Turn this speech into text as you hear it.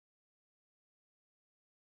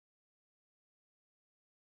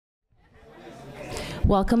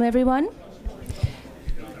Welcome, everyone.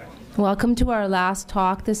 Welcome to our last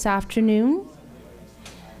talk this afternoon.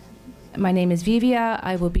 My name is Vivia.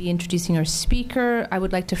 I will be introducing our speaker. I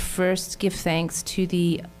would like to first give thanks to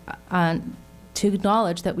to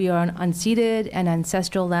acknowledge that we are on unceded and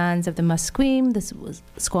ancestral lands of the Musqueam, the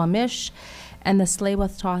Squamish, and the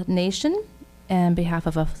Tsleil-Waututh Nation. On behalf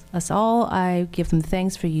of us all, I give them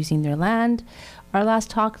thanks for using their land. Our last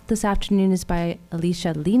talk this afternoon is by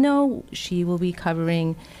Alycia Lino. She will be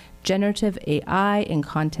covering generative AI in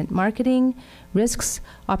content marketing, risks,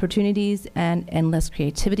 opportunities, and endless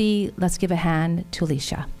creativity. Let's give a hand to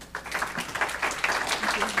Alycia.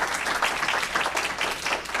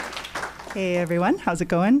 Hey everyone, how's it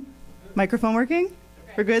going? Microphone working?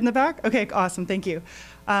 We're good in the back? Okay, awesome, thank you.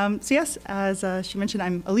 So yes, as she mentioned,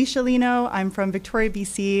 I'm Alycia Lino. I'm from Victoria,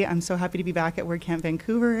 BC. I'm so happy to be back at WordCamp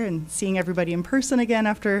Vancouver and seeing everybody in person again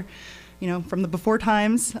after, from the before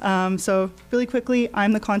times. So really quickly,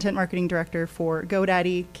 I'm the content marketing director for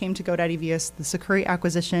GoDaddy. Came to GoDaddy via the Sucuri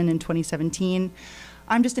acquisition in 2017.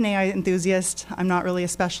 I'm just an AI enthusiast. I'm not really a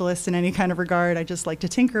specialist in any kind of regard. I just like to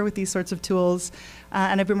tinker with these sorts of tools.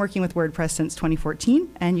 And I've been working with WordPress since 2014,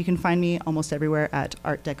 and you can find me almost everywhere at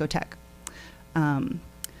Art Deco Tech.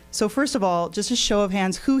 So first of all, just a show of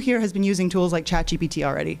hands, who here has been using tools like ChatGPT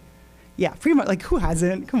already? Yeah, pretty much, like who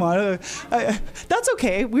hasn't? Come on, that's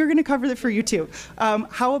okay. We're gonna cover that for you too.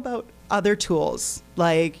 How about other tools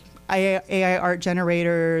like AI art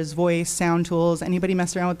generators, voice, sound tools? Anybody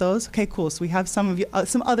mess around with those? Okay, cool. So we have some of you,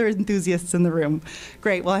 some other enthusiasts in the room.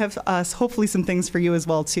 Great. Well, I have hopefully some things for you as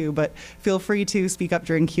well too. But feel free to speak up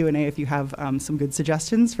during Q&A if you have some good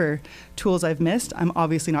suggestions for tools I've missed. I'm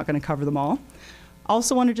obviously not going to cover them all.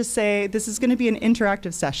 Also want to just say this is going to be an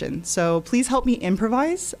interactive session, so please help me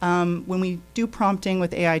improvise. When we do prompting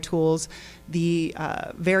with AI tools, the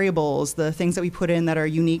variables, the things that we put in that are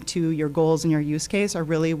unique to your goals and your use case are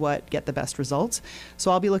really what get the best results.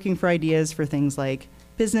 So I'll be looking for ideas for things like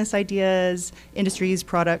business ideas, industries,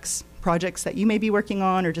 products, projects that you may be working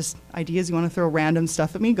on, or just ideas you want to throw random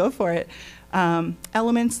stuff at me, go for it.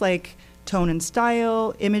 Elements like tone and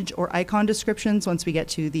style, image or icon descriptions once we get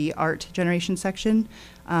to the art generation section,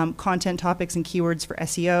 content topics and keywords for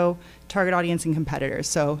SEO, target audience and competitors.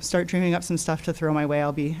 So start dreaming up some stuff to throw my way.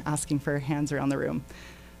 I'll be asking for hands around the room.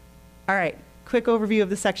 All right, quick overview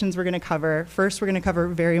of the sections we're going to cover. First, we're going to cover,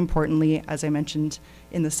 very importantly, as I mentioned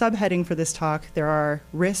in the subheading for this talk, there are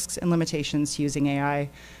risks and limitations to using AI.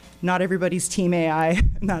 Not everybody's team AI,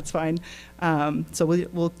 and that's fine. So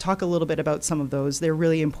we'll talk a little bit about some of those. They're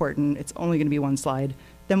really important. It's only going to be one slide.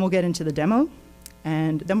 Then we'll get into the demo,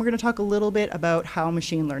 and then we're going to talk a little bit about how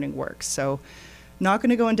machine learning works. So not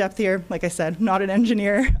going to go in depth here. Like I said, not an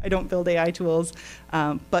engineer. I don't build AI tools,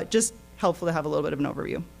 but just helpful to have a little bit of an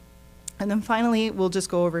overview. And then finally, we'll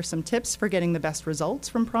just go over some tips for getting the best results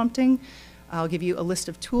from prompting. I'll give you a list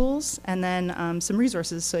of tools and then some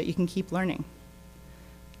resources so that you can keep learning.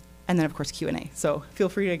 And then, of course, Q&A. So feel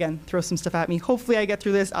free to, again, throw some stuff at me. Hopefully I get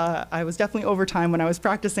through this. I was definitely over time when I was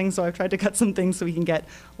practicing, so I've tried to cut some things so we can get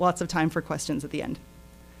lots of time for questions at the end.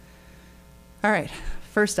 All right,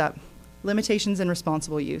 first up, limitations and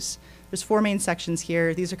responsible use. There's 4 main sections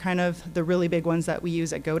here. These are kind of the really big ones that we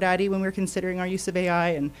use at GoDaddy when we're considering our use of AI.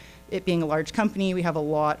 And it being a large company, we have a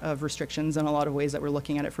lot of restrictions and a lot of ways that we're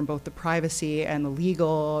looking at it from both the privacy and the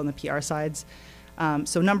legal and the PR sides.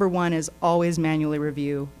 So number 1 is always manually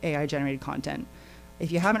review AI-generated content.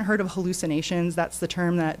 If you haven't heard of hallucinations, that's the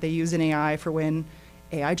term that they use in AI for when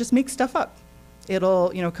AI just makes stuff up.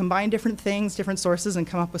 It'll combine different things, different sources, and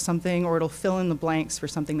come up with something, or it'll fill in the blanks for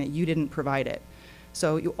something that you didn't provide it.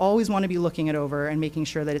 So you always want to be looking it over and making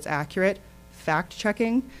sure that it's accurate,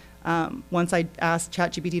 fact-checking. Once I asked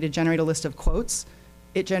ChatGPT to generate a list of quotes,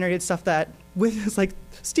 it generated stuff that it's like,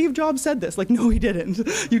 Steve Jobs said this. Like, no, he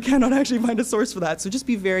didn't. You cannot actually find a source for that. So just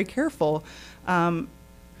be very careful,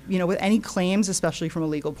 with any claims, especially from a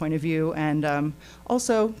legal point of view. And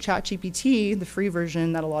also, ChatGPT, the free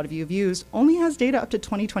version that a lot of you have used, only has data up to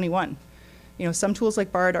 2021. Some tools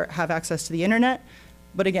like Bard have access to the internet,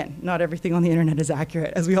 but again, not everything on the internet is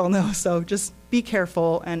accurate, as we all know. So just be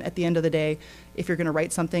careful. And at the end of the day, if you're going to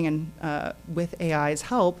write something and with AI's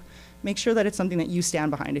help, make sure that it's something that you stand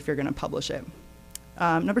behind if you're going to publish it.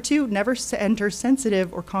 Number 2, never enter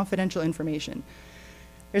sensitive or confidential information.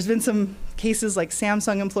 There's been some cases like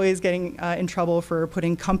Samsung employees getting in trouble for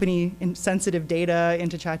putting company sensitive data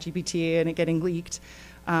into ChatGPT and it getting leaked.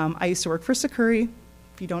 I used to work for Sucuri.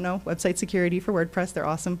 If you don't know, website security for WordPress, they're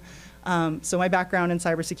awesome. So my background in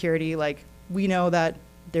cybersecurity, we know that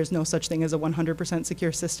there's no such thing as a 100%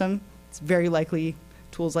 secure system. It's very likely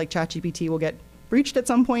tools like ChatGPT will get breached at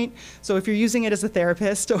some point. So if you're using it as a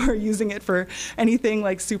therapist or using it for anything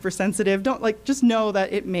like super sensitive, just know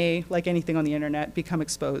that it may, like anything on the internet, become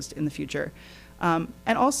exposed in the future. And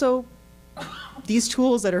also, these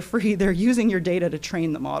tools that are free, they're using your data to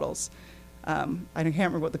train the models. I can't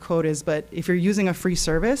remember what the quote is, but if you're using a free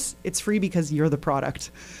service, it's free because you're the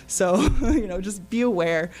product. So, just be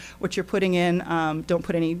aware what you're putting in. Don't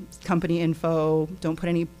put any company info. Don't put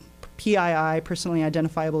any PII, personally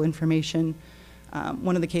identifiable information.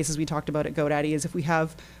 One of the cases we talked about at GoDaddy is if we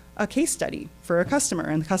have a case study for a customer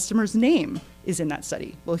and the customer's name is in that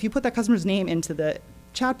study. Well, if you put that customer's name into the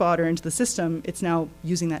chatbot or into the system, it's now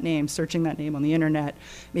using that name, searching that name on the internet,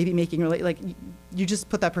 maybe making you just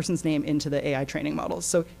put that person's name into the AI training models.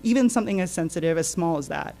 So even something as sensitive, as small as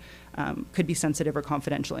that, could be sensitive or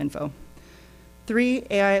confidential info. 3,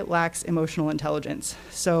 AI lacks emotional intelligence.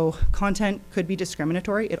 So content could be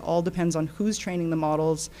discriminatory. It all depends on who's training the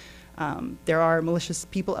models. There are malicious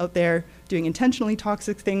people out there doing intentionally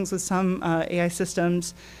toxic things with some AI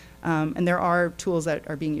systems. And there are tools that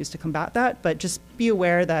are being used to combat that, but just be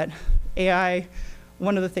aware that AI,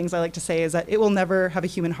 one of the things I like to say is that it will never have a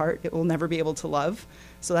human heart. It will never be able to love.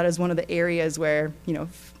 So that is one of the areas where,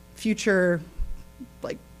 future,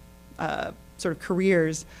 sort of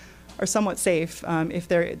careers are somewhat safe if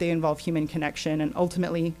they involve human connection. And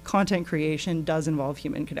ultimately, content creation does involve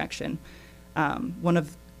human connection. One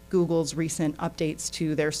of Google's recent updates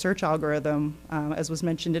to their search algorithm, as was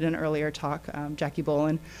mentioned in an earlier talk, Jackie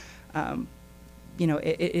Boland,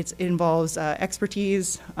 it involves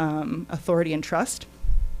expertise, authority, and trust.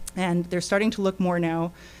 And they're starting to look more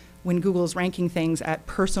now when Google's ranking things at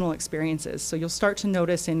personal experiences. So you'll start to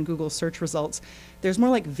notice in Google search results, there's more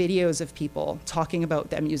like videos of people talking about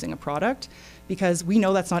them using a product, because we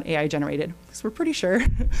know that's not AI generated, because we're pretty sure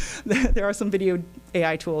that there are some video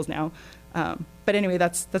AI tools now. But anyway,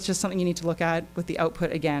 that's just something you need to look at with the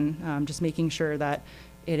output again, just making sure that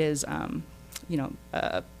it is,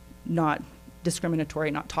 not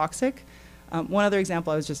discriminatory, not toxic. One other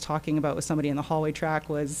example I was just talking about with somebody in the hallway track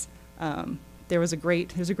was there's a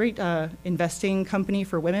great investing company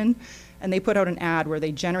for women, and they put out an ad where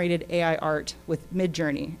they generated AI art with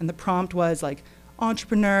Midjourney, and the prompt was like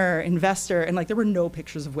entrepreneur, investor, and there were no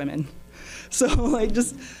pictures of women. So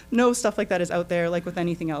just know stuff like that is out there. Like with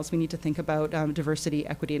anything else, we need to think about diversity,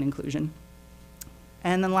 equity, and inclusion.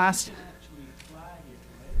 And then last,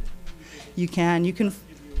 you can.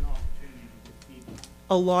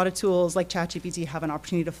 A lot of tools like ChatGPT have an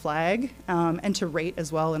opportunity to flag and to rate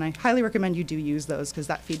as well, and I highly recommend you do use those because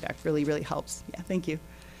that feedback really, really helps. Yeah, thank you.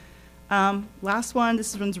 Last one,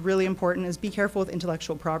 this one's really important, is be careful with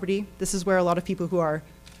intellectual property. This is where a lot of people who are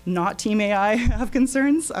not Team AI have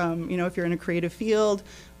concerns. If you're in a creative field,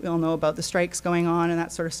 we all know about the strikes going on and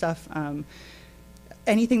that sort of stuff.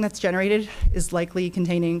 Anything that's generated is likely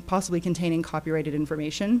possibly containing copyrighted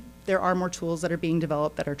information. There are more tools that are being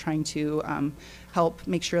developed that are trying to help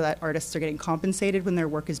make sure that artists are getting compensated when their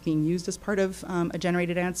work is being used as part of a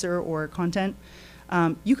generated answer or content.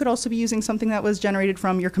 You could also be using something that was generated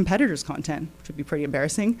from your competitor's content, which would be pretty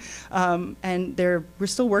embarrassing. And we're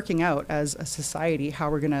still working out as a society how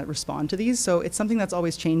we're going to respond to these. So it's something that's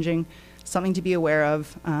always changing, something to be aware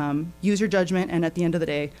of. Use your judgment, and at the end of the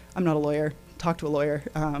day, I'm not a lawyer. Talk to a lawyer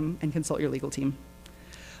and consult your legal team.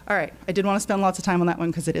 All right, I did want to spend lots of time on that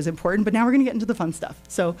one because it is important, but now we're going to get into the fun stuff.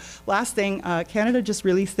 So last thing, Canada just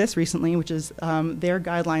released this recently, which is their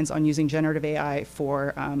guidelines on using generative AI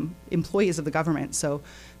for employees of the government. So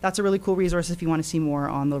that's a really cool resource if you want to see more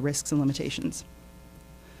on the risks and limitations.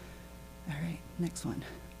 All right, next one.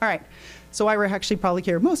 All right, so why we're actually probably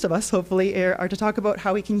here, most of us hopefully, are to talk about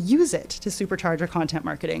how we can use it to supercharge our content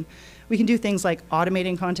marketing. We can do things like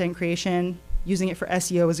automating content creation. Using it for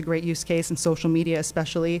SEO is a great use case, and social media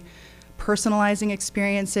especially. Personalizing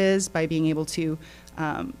experiences by being able to,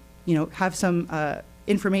 have some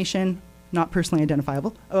information, not personally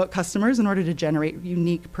identifiable, about customers in order to generate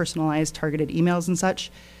unique, personalized, targeted emails and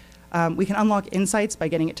such. We can unlock insights by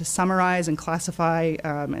getting it to summarize and classify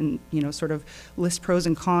and sort of list pros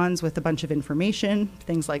and cons with a bunch of information,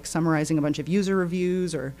 things like summarizing a bunch of user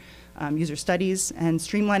reviews or user studies, and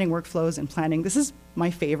streamlining workflows and planning. This is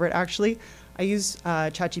my favorite, actually. I use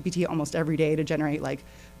ChatGPT almost every day to generate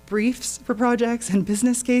briefs for projects and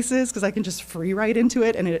business cases because I can just free write into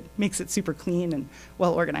it and it makes it super clean and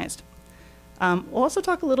well organized. We'll also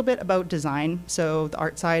talk a little bit about design. So the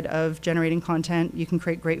art side of generating content, you can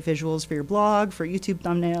create great visuals for your blog, for YouTube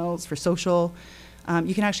thumbnails, for social.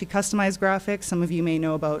 You can actually customize graphics. Some of you may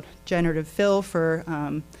know about Generative Fill for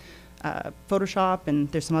Photoshop,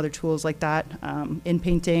 and there's some other tools like that, in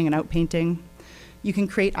painting and out painting. You can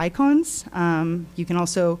create icons. You can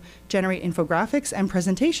also generate infographics and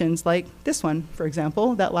presentations like this one, for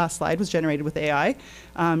example. That last slide was generated with AI.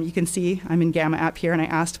 You can see I'm in Gamma app here, and I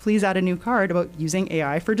asked, please add a new card about using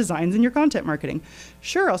AI for designs in your content marketing.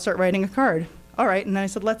 Sure, I'll start writing a card. All right, and then I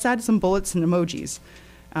said, let's add some bullets and emojis.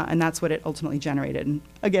 And that's what it ultimately generated. And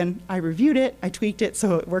again, I reviewed it, I tweaked it,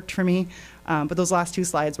 so it worked for me. But those last 2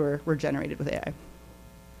 slides were generated with AI.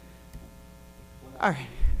 All right.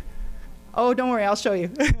 Oh, don't worry, I'll show you.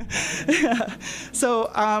 So,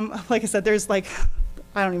 like I said, there's like,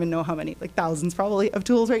 I don't even know how many, like thousands probably of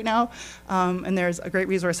tools right now. And there's a great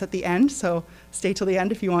resource at the end, so stay till the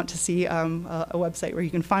end if you want to see a website where you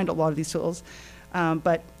can find a lot of these tools.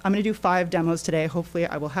 But I'm going to do 5 demos today. Hopefully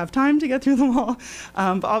I will have time to get through them all.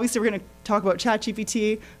 But obviously we're going to talk about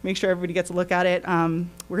ChatGPT, make sure everybody gets a look at it.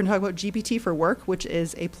 We're going to talk about GPT for Work, which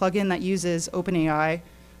is a plugin that uses OpenAI.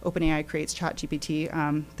 OpenAI creates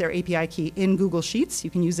ChatGPT, their API key in Google Sheets. You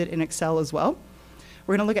can use it in Excel as well.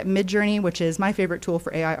 We're going to look at Midjourney, which is my favorite tool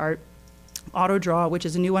for AI art. AutoDraw, which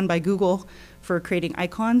is a new one by Google for creating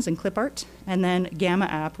icons and clip art. And then Gamma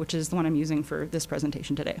app, which is the one I'm using for this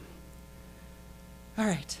presentation today. All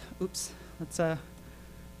right, oops, let's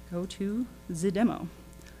go to the demo.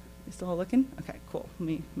 You still all looking? Okay, cool, let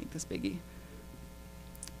me make this biggie.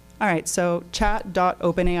 All right, so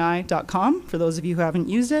chat.openai.com, for those of you who haven't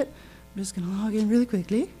used it. I'm just gonna log in really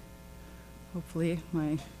quickly. Hopefully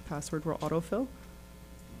my password will autofill.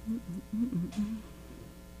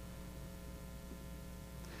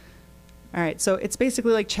 All right, so it's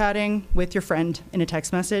basically like chatting with your friend in a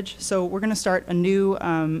text message. So we're gonna start a new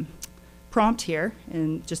prompt here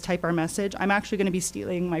and just type our message. I'm actually going to be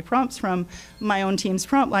stealing my prompts from my own team's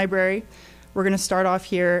prompt library. We're going to start off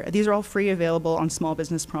here. These are all free, available on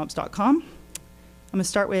smallbusinessprompts.com. I'm going to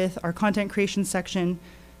start with our content creation section,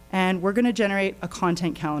 and we're going to generate a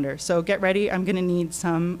content calendar. So get ready. I'm going to need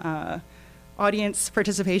some audience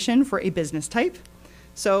participation for a business type.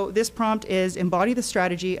 So this prompt is embody the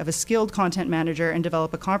strategy of a skilled content manager and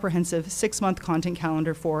develop a comprehensive 6-month content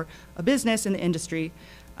calendar for a business in the industry.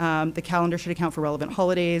 The calendar should account for relevant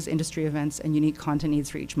holidays, industry events, and unique content needs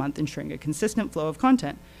for each month, ensuring a consistent flow of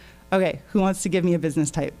content. Okay, who wants to give me a business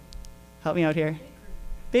type? Help me out here.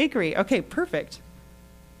 Bakery. Okay, perfect.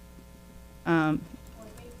 Yeah.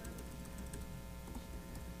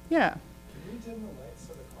 Can you dim the lights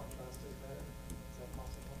so the contrast is better? Is that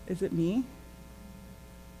possible? Is it me?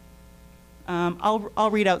 I'll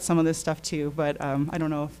read out some of this stuff too, but I don't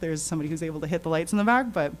know if there's somebody who's able to hit the lights in the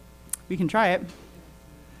back, but we can try it.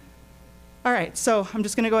 All right, so I'm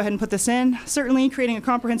just going to go ahead and put this in. Certainly creating a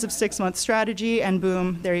comprehensive 6-month strategy, and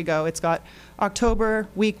boom, there you go. It's got October,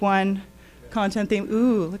 week 1, content theme.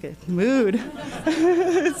 Ooh, look at mood.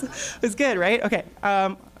 it's good, right? Okay,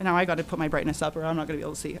 now I got to put my brightness up or I'm not going to be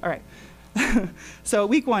able to see. All right. So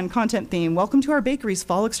week 1, content theme. Welcome to our bakery's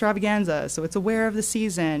fall extravaganza. So it's aware of the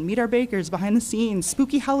season. Meet our bakers behind the scenes.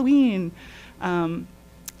 Spooky Halloween.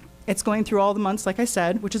 It's going through all the months, like I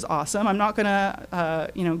said, which is awesome. I'm not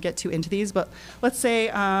gonna, get too into these, but let's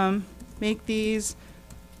say make these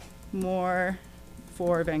more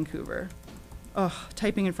for Vancouver. Oh,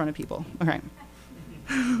 typing in front of people. All right.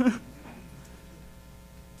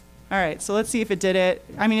 All right, so let's see if it did it.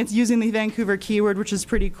 I mean, it's using the Vancouver keyword, which is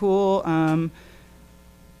pretty cool.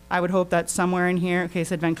 I would hope that's somewhere in here. Okay, it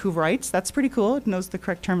said Vancouverites. That's pretty cool. It knows the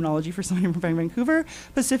correct terminology for somebody from Vancouver.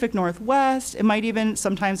 Pacific Northwest. It might even,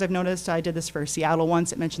 sometimes I've noticed, I did this for Seattle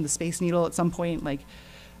once. It mentioned the Space Needle at some point.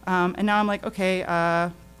 And now I'm like,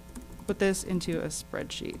 okay, put this into a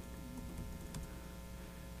spreadsheet.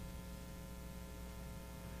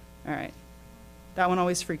 All right. That one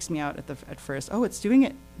always freaks me out at first. Oh, it's doing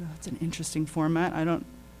it. Oh, that's an interesting format. I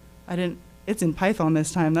didn't. It's in Python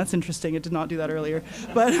this time. That's interesting. It did not do that earlier.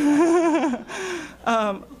 But it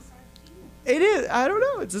is. I don't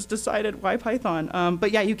know. It's just decided why Python. But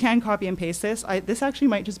yeah, you can copy and paste this. This actually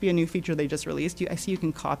might just be a new feature they just released. I see you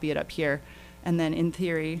can copy it up here. And then in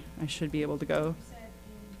theory, I should be able to go.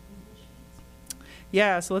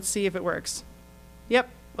 Yeah, so let's see if it works. Yep.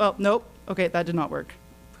 Well, nope. Okay, that did not work.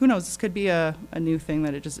 Who knows? This could be a new thing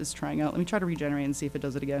that it just is trying out. Let me try to regenerate and see if it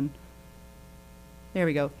does it again. There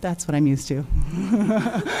we go. That's what I'm used to.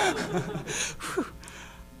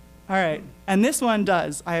 All right. And this one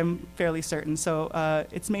does, I am fairly certain. So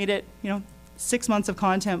it's made it, 6 months of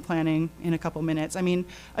content planning in a couple minutes. I mean,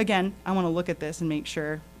 again, I want to look at this and make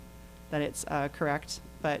sure that it's correct.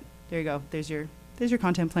 But there you go. There's your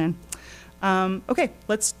content plan. Okay,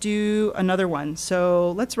 let's do another one.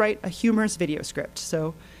 So let's write a humorous video script.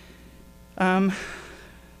 So I'm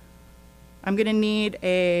going to need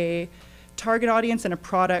a target audience and a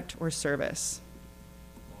product or service.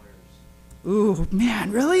 Ooh,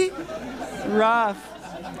 man, really? Rough.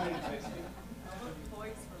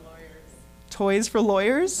 Toys for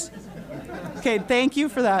lawyers? Okay, thank you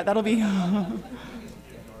for that. That'll be...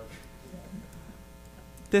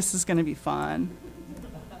 This is going to be fun.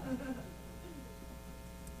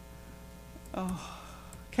 Oh.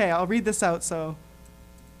 Okay, I'll read this out, so...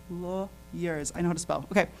 Lawyers. I know how to spell.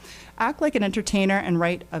 Okay. Act like an entertainer and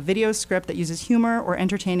write a video script that uses humor or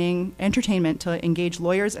entertainment to engage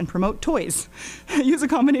lawyers and promote toys. Use a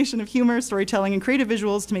combination of humor, storytelling, and creative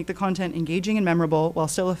visuals to make the content engaging and memorable while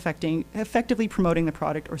still effectively promoting the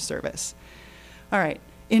product or service. All right.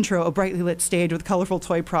 Intro, a brightly lit stage with colorful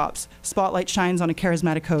toy props. Spotlight shines on a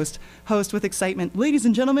charismatic host. Host with excitement. Ladies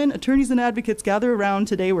and gentlemen, attorneys and advocates, gather around.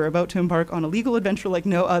 Today we're about to embark on a legal adventure like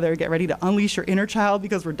no other. Get ready to unleash your inner child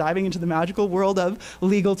because we're diving into the magical world of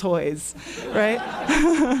legal toys, right?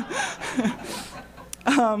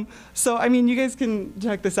 So, I mean, you guys can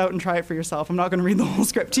check this out and try it for yourself. I'm not going to read the whole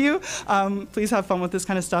script to you. Please have fun with this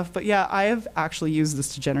kind of stuff. But yeah, I have actually used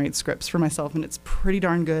this to generate scripts for myself, and it's pretty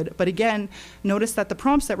darn good. But again, notice that the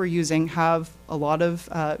prompts that we're using have a lot of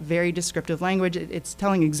very descriptive language. It's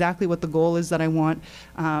telling exactly what the goal is that I want,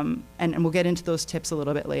 and we'll get into those tips a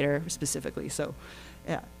little bit later specifically. So,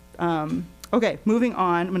 yeah. Okay, moving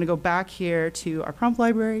on. I'm going to go back here to our prompt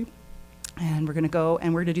library. And we're going to go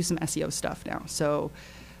and we're going to do some SEO stuff now. So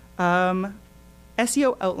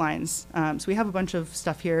SEO outlines. So we have a bunch of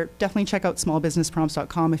stuff here. Definitely check out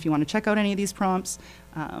smallbusinessprompts.com if you want to check out any of these prompts.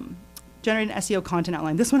 Generate an SEO content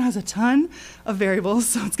outline. This one has a ton of variables,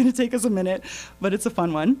 so it's going to take us a minute, but it's a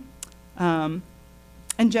fun one. And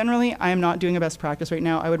generally, I am not doing a best practice right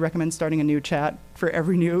now. I would recommend starting a new chat for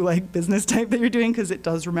every new business type that you're doing because it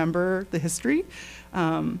does remember the history.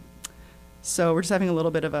 So we're just having a little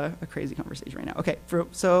bit of a crazy conversation right now. Okay,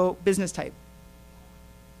 so business type.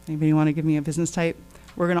 Anybody want to give me a business type?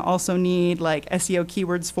 We're going to also need SEO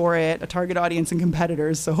keywords for it, a target audience, and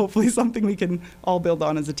competitors. So hopefully something we can all build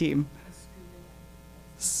on as a team.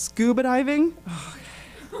 Scuba diving? Oh,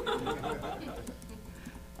 okay.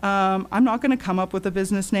 I'm not going to come up with a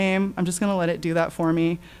business name. I'm just going to let it do that for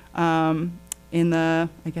me. I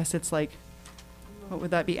guess it's what would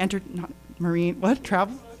that be? Not marine, what?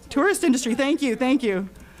 Travel? Tourist industry, thank you.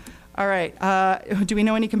 All right, do we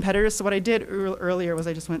know any competitors? So what I did earlier was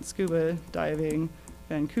I just went scuba diving,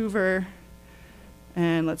 Vancouver,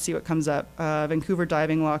 and let's see what comes up. Vancouver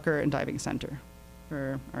Diving Locker and Diving Center.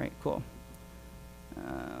 All right, cool.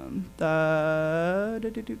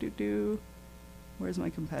 Where's my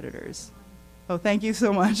competitors? Oh, thank you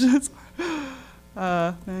so much.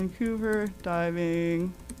 Vancouver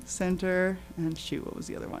Diving Center, and shoot, what was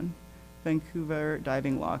the other one? Vancouver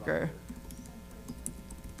Diving Locker.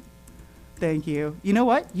 Thank you. You know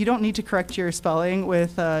what? You don't need to correct your spelling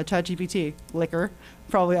with ChatGPT. Liquor.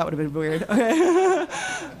 Probably that would have been weird. Okay.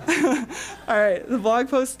 All right. The blog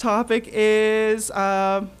post topic is,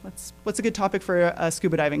 what's a good topic for a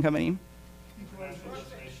scuba diving company? International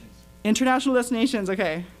destinations. International destinations.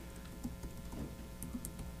 Okay.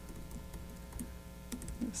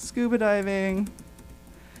 Scuba diving.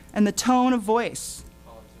 And the tone of voice.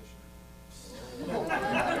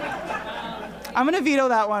 I'm going to veto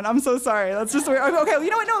that one. I'm so sorry. That's just weird. Okay, you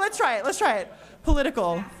know what? No, let's try it.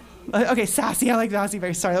 Political. Okay, sassy. I like sassy.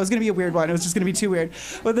 Very sorry. That was going to be a weird one. It was just going to be too weird.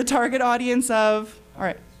 With the target audience of, all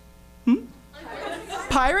right.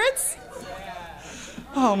 Pirates?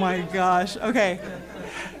 Oh my gosh. Okay.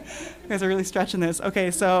 You guys are really stretching this. Okay,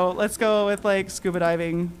 so let's go with scuba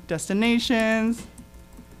diving destinations.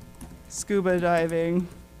 Scuba diving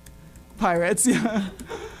pirates. Yeah.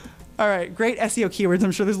 All right, great SEO keywords.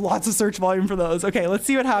 I'm sure there's lots of search volume for those. Okay, let's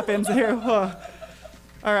see what happens here. All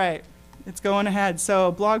right, it's going ahead.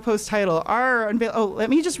 So blog post title, let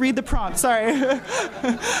me just read the prompt. Sorry.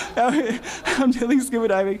 I'm doing scuba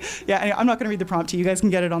diving. Yeah, anyway, I'm not going to read the prompt to you. You guys can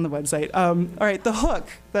get it on the website. All right, the hook,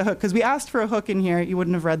 because we asked for a hook in here. You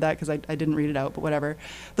wouldn't have read that because I didn't read it out, but whatever.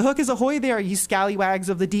 The hook is, ahoy there, ye scallywags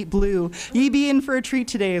of the deep blue. Ye be in for a treat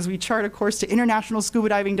today as we chart a course to international scuba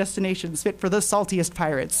diving destinations fit for the saltiest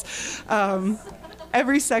pirates.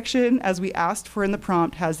 Every section, as we asked for in the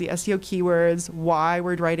prompt, has the SEO keywords, why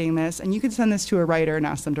we're writing this, and you could send this to a writer and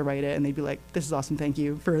ask them to write it, and they'd be like, this is awesome, thank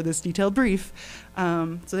you for this detailed brief.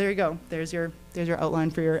 So there you go. There's your outline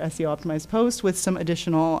for your SEO optimized post with some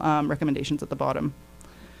additional recommendations at the bottom.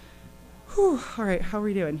 Whew. All right, how are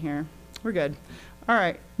we doing here? We're good. All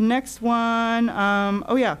right, next one.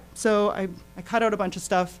 Oh yeah, so I cut out a bunch of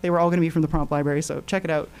stuff. They were all going to be from the prompt library, so check it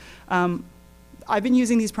out. I've been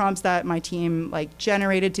using these prompts that my team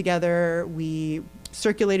generated together. We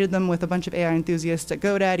circulated them with a bunch of AI enthusiasts at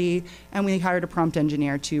GoDaddy, and we hired a prompt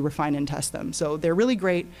engineer to refine and test them. So they're really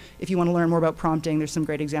great. If you want to learn more about prompting, there's some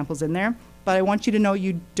great examples in there. But I want you to know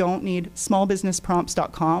you don't need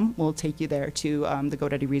smallbusinessprompts.com will take you there to the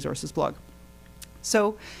GoDaddy resources blog.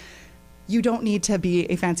 So you don't need to be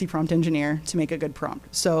a fancy prompt engineer to make a good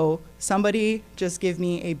prompt. So somebody just give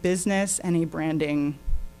me a business and a branding.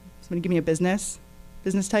 Somebody give me a business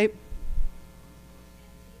type.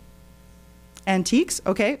 Antiques,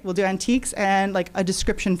 okay, we'll do antiques and like a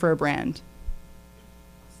description for a brand.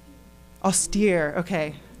 Austere,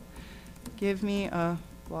 okay. Give me a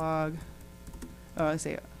blog. Oh, let's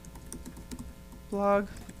say blog,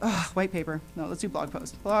 white paper. No, let's do blog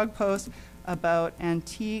post. Blog post about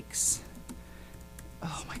antiques.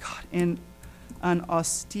 Oh my God, in an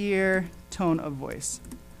austere tone of voice.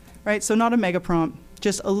 Right, so not a mega prompt,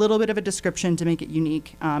 just a little bit of a description to make it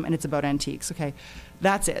unique, and it's about antiques, okay.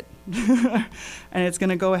 That's it. And it's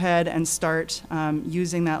gonna go ahead and start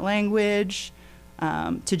using that language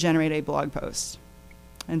to generate a blog post.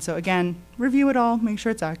 And so again, review it all, make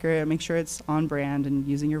sure it's accurate, make sure it's on brand and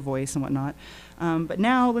using your voice and whatnot. But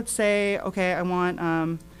now let's say, okay, I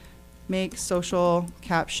want make social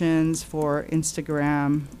captions for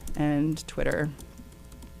Instagram and Twitter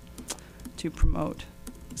to promote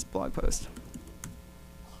this blog post.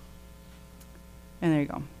 And there you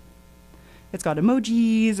go. It's got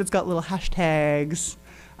emojis, it's got little hashtags.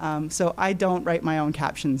 So I don't write my own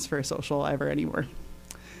captions for social ever anymore.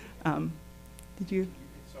 Did you?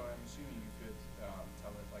 So I'm assuming you could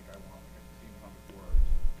tell it, like, I want like 1,500 words.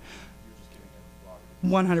 You're just giving it a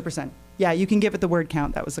blog. 100%. Yeah, you can give it the word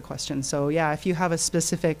count. That was the question. So yeah, if you have a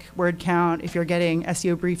specific word count, if you're getting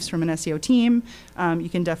SEO briefs from an SEO team, you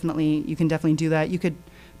can definitely do that. You could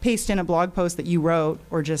paste in a blog post that you wrote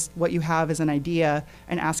or just what you have as an idea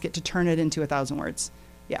and ask it to turn it into 1,000 words.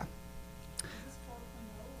 Yeah.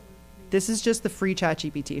 This is just the free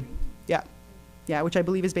ChatGPT. Yeah. Yeah, which I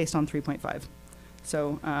believe is based on 3.5.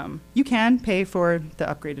 So you can pay for the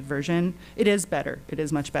upgraded version. It is better. It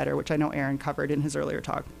is much better, which I know Aaron covered in his earlier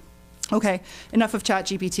talk. Okay, enough of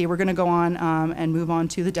ChatGPT. We're going to go on and move on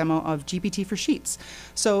to the demo of GPT for Sheets.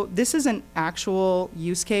 So this is an actual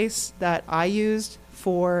use case that I used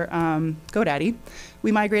for GoDaddy.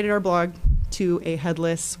 We migrated our blog to a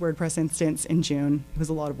headless WordPress instance in June. It was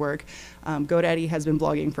a lot of work. GoDaddy has been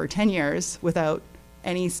blogging for 10 years without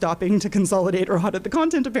any stopping to consolidate or audit the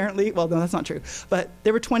content, apparently. Well, no, that's not true. But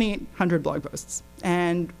there were 2,800 blog posts,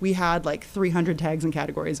 and we had like 300 tags and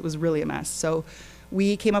categories. It was really a mess. So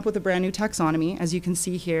we came up with a brand new taxonomy. As you can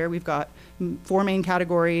see here, we've got 4 main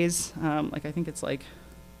categories. Like I think it's like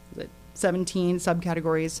 17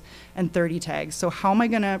 subcategories and 30 tags. So how am I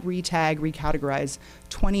going to re-tag, recategorize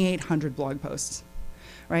 2,800 blog posts?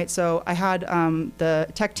 Right, so I had the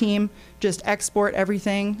tech team just export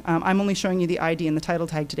everything. I'm only showing you the ID and the title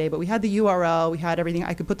tag today, but we had the URL, we had everything.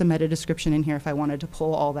 I could put the meta description in here if I wanted to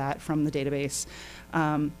pull all that from the database.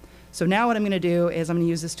 So now what I'm going to do is I'm going to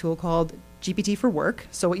use this tool called GPT for Work.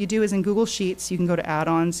 So what you do is in Google Sheets, you can go to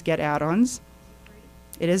add-ons, get add-ons.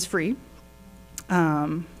 It is free.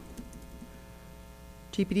 GPT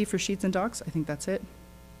for Sheets and Docs, I think that's it.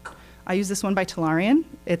 I use this one by Talarian.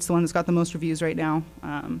 It's the one that's got the most reviews right now.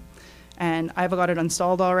 And I've got it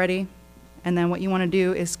installed already. And then what you want to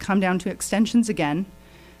do is come down to extensions again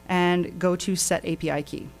and go to set API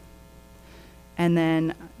key. And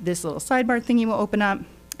then this little sidebar thingy will open up,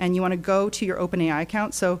 and you want to go to your OpenAI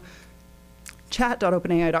account. So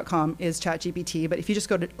chat.openai.com is ChatGPT, but if you just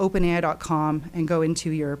go to openai.com and go into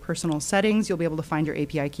your personal settings, you'll be able to find your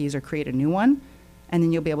API keys or create a new one, and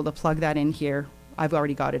then you'll be able to plug that in here. I've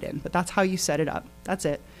already got it in, but that's how you set it up. That's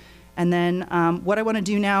it. And then what I want to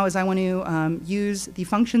do now is I want to use the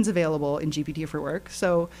functions available in GPT for Work.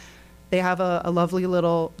 So they have a lovely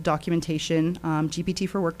little documentation,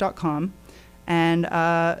 gptforwork.com.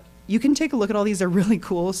 And you can take a look at all these. They're really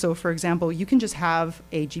cool. So for example, you can just have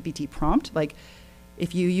a GPT prompt. Like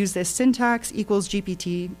if you use this syntax equals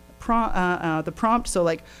GPT the prompt, so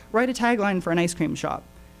like write a tagline for an ice cream shop.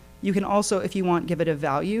 You can also, if you want, give it a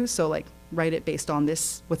value. So like write it based on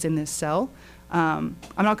this, what's in this cell. I'm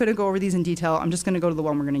not going to go over these in detail. I'm just going to go to the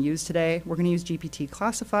one we're going to use today. We're going to use GPT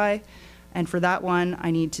classify. And for that one,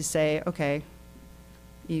 I need to say, okay,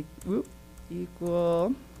 equal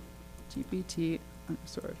GPT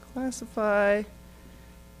underscore classify.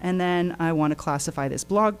 And then I want to classify this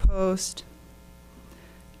blog post.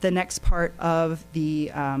 The next part of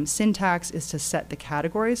the syntax is to set the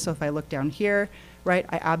categories. So if I look down here, right?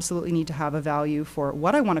 I absolutely need to have a value for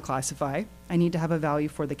what I want to classify. I need to have a value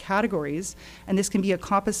for the categories, and this can be a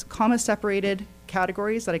comma-separated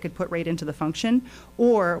categories that I could put right into the function,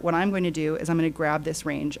 or what I'm going to do is I'm going to grab this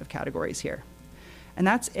range of categories here. And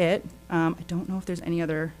that's it. I don't know if there's any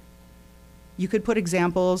other. You could put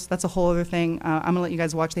examples. That's a whole other thing. I'm going to let you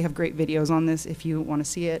guys watch. They have great videos on this if you want to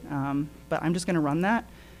see it. But I'm just going to run that,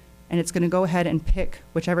 and it's going to go ahead and pick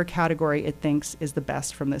whichever category it thinks is the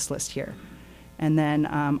best from this list here. And then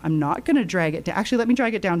I'm not going to drag it down. Actually, let me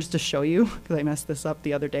drag it down just to show you, because I messed this up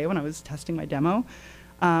the other day when I was testing my demo.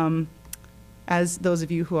 As those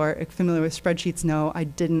of you who are familiar with spreadsheets know, I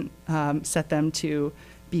didn't set them to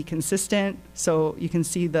be consistent. So you can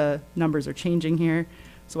see the numbers are changing here.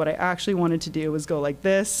 So what I actually wanted to do was go like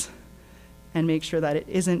this and make sure that it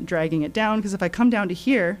isn't dragging it down, because if I come down to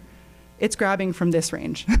here, it's grabbing from this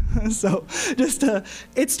range. So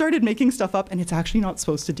it started making stuff up, and it's actually not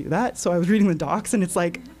supposed to do that. So I was reading the docs, and it's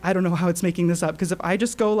like, I don't know how it's making this up, because if I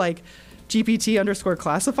just go like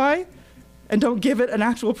GPT_classify and don't give it an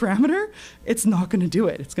actual parameter, it's not going to do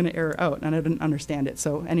it. It's going to error out, and I didn't understand it.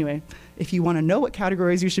 So anyway, if you want to know what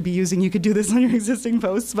categories you should be using, you could do this on your existing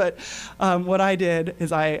posts. But what I did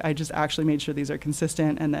is I just actually made sure these are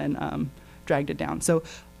consistent, and then dragged it down. So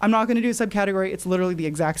I'm not going to do a subcategory. It's literally the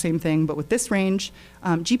exact same thing, but with this range,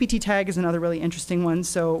 GPT tag is another really interesting one.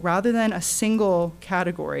 So rather than a single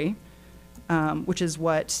category, which is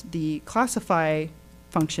what the classify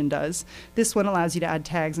function does, this one allows you to add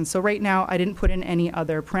tags. And so right now, I didn't put in any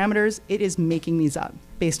other parameters. It is making these up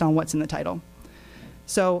based on what's in the title.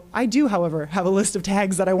 So I do, however, have a list of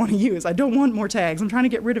tags that I want to use. I don't want more tags. I'm trying to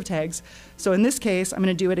get rid of tags. So in this case, I'm going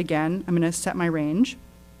to do it again. I'm going to set my range.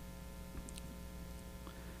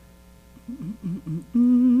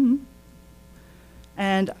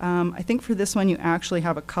 And I think for this one, you actually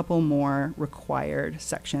have a couple more required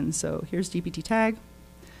sections. So here's GPT tag.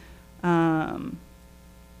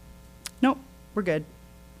 Nope, we're good.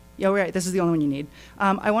 Yeah, we're right. This is the only one you need.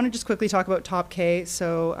 I want to just quickly talk about top K.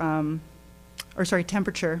 So,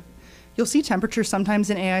 temperature. You'll see temperature sometimes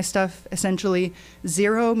in AI stuff. Essentially,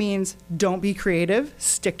 0 means don't be creative,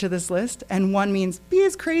 stick to this list, and 1 means be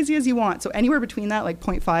as crazy as you want. So anywhere between that, like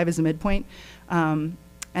 0.5 is a midpoint. And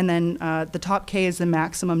then the top K is the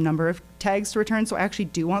maximum number of tags to return. So I actually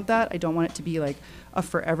do want that. I don't want it to be like a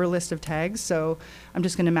forever list of tags. So I'm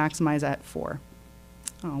just going to maximize at 4.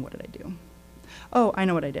 Oh, what did I do? Oh, I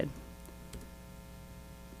know what I did.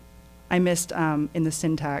 I missed in the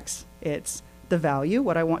syntax. It's the value,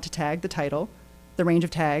 what I want to tag, the title, the range of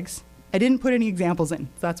tags. I didn't put any examples in,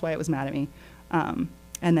 so that's why it was mad at me. And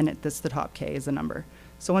then the top K is the number.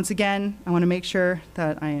 So once again, I want to make sure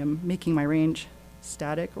that I am making my range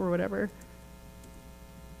static or whatever.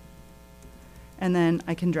 And then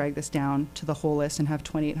I can drag this down to the whole list and have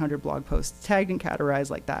 2,800 blog posts tagged and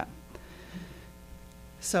categorized like that.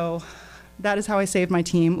 So that is how I saved my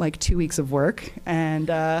team like 2 weeks of work. And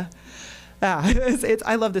I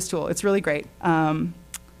love this tool. It's really great. And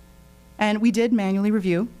we did manually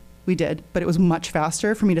review. We did, but it was much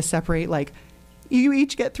faster for me to separate, like, you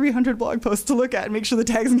each get 300 blog posts to look at and make sure the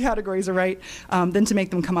tags and categories are right, than to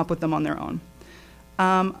make them come up with them on their own.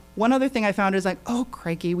 One other thing I found is like, oh,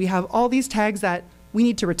 crikey, we have all these tags that we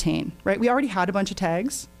need to retain, right? We already had a bunch of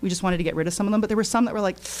tags. We just wanted to get rid of some of them, but there were some that were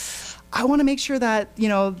like, I want to make sure that,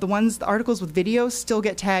 the articles with video still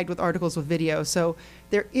get tagged with articles with video. So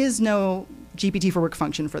there is no GPT for Work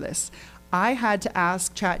function for this. I had to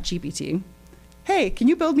ask ChatGPT, hey, can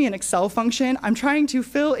you build me an Excel function? I'm trying to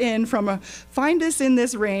fill in find this in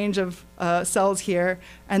this range of cells here,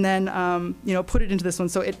 and then, put it into this one.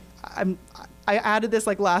 So I added this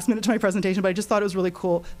like last minute to my presentation, but I just thought it was really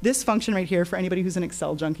cool. This function right here, for anybody who's an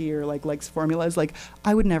Excel junkie or likes formulas,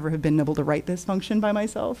 I would never have been able to write this function by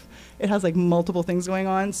myself. It has like multiple things going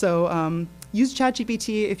on. So use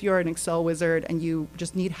ChatGPT if you're an Excel wizard and you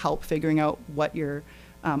just need help figuring out what your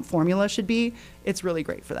formula should be. It's really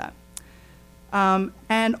great for that.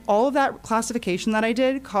 And all of that classification that I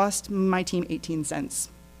did cost my team 18 cents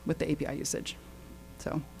with the API usage.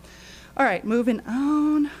 So. All right, moving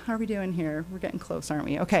on. How are we doing here? We're getting close, aren't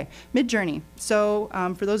we? Okay, Midjourney. So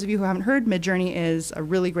for those of you who haven't heard, Midjourney is a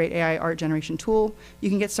really great AI art generation tool. You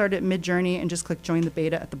can get started at Midjourney and just click join the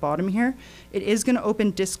beta at the bottom here. It is going to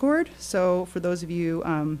open Discord. So for those of you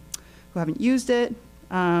who haven't used it,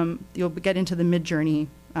 you'll get into the Midjourney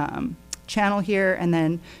channel here, and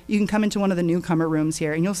then you can come into one of the newcomer rooms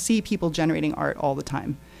here, and you'll see people generating art all the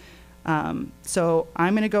time. So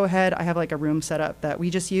I'm going to go ahead. I have like a room set up that we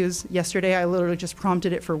just use. Yesterday, I literally just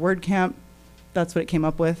prompted it for WordCamp. That's what it came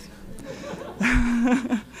up with.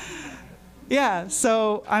 Yeah,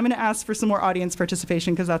 so I'm going to ask for some more audience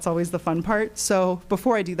participation because that's always the fun part. So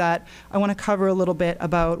before I do that, I want to cover a little bit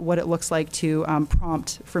about what it looks like to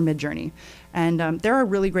prompt for Midjourney. And there are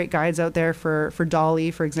really great guides out there for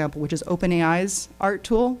DALL-E, for example, which is OpenAI's art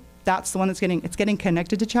tool. That's the one that's getting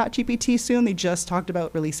connected to ChatGPT soon. They just talked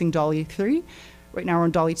about releasing DALL-E 3. Right now we're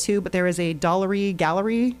on DALL-E 2, but there is a DALL-E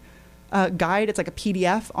gallery guide. It's like a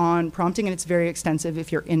PDF on prompting, and it's very extensive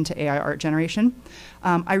if you're into AI art generation.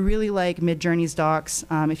 I really like Midjourney's docs.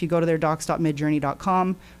 If you go to their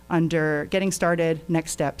docs.midjourney.com, under Getting Started,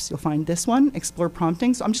 Next Steps, you'll find this one, Explore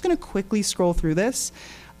Prompting. So I'm just going to quickly scroll through this,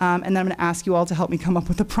 and then I'm going to ask you all to help me come up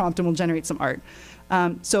with a prompt, and we'll generate some art.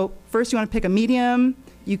 So first, you want to pick a medium.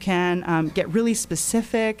 You can get really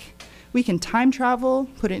specific. We can time travel,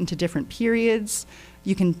 put it into different periods.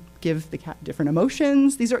 You can give the cat different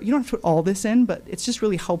emotions. You don't have to put all this in, but it's just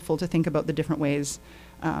really helpful to think about the different ways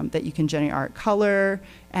that you can generate art, color,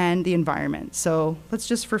 and the environment. So let's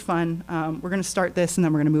just, for fun, we're going to start this, and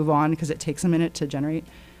then we're going to move on because it takes a minute to generate.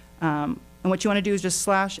 And what you want to do is just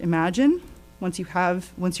 /imagine once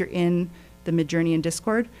you're in the Midjourney in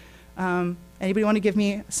Discord. Anybody want to give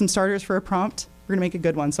me some starters for a prompt? We're going to make a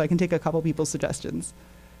good one so I can take a couple people's suggestions.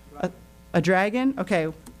 A dragon? Okay,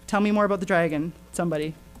 tell me more about the dragon,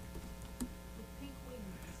 somebody.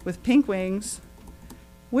 With pink wings.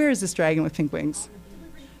 Where is this dragon with pink wings?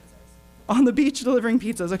 On the beach delivering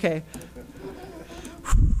pizzas, okay.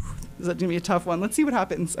 This is going to be a tough one. Let's see what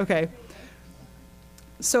happens. Okay.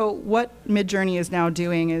 So what Midjourney is now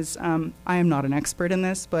doing is, I am not an expert in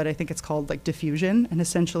this, but I think it's called like diffusion. And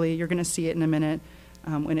essentially, you're going to see it in a minute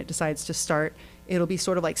when it decides to start. It'll be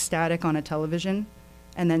sort of like static on a television.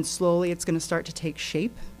 And then slowly it's going to start to take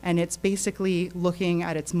shape. And it's basically looking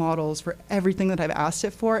at its models for everything that I've asked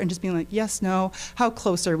it for and just being like, yes, no, how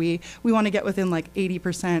close are we? We want to get within like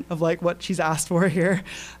 80% of like what she's asked for here.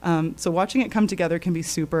 So watching it come together can be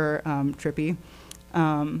super trippy.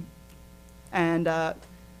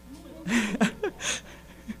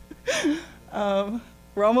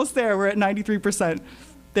 We're almost there. We're at 93%.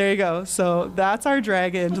 There you go. So that's our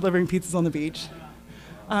dragon delivering pizzas on the beach.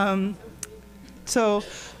 So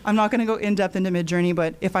I'm not going to go in depth into Midjourney,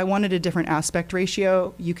 but if I wanted a different aspect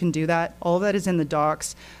ratio, you can do that. All of that is in the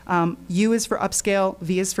docs. U is for upscale,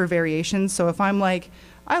 V is for variations. So if I'm like,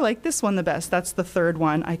 I like this one the best, that's the third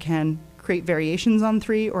one, I can create variations on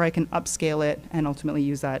 3, or I can upscale it and ultimately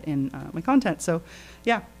use that in my content. So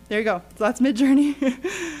yeah, there you go. So that's Midjourney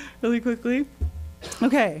really quickly.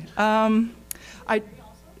 Okay.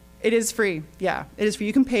 It is free, yeah. It is free.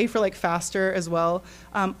 You can pay for like faster as well.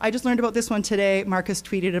 I just learned about this one today. Marcus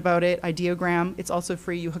tweeted about it, Ideogram. It's also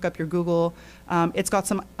free. You hook up your Google. It's got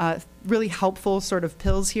some really helpful sort of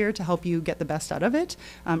pills here to help you get the best out of it.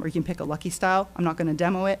 Or you can pick a lucky style. I'm not going to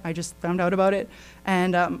demo it. I just found out about it.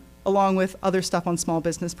 And along with other stuff on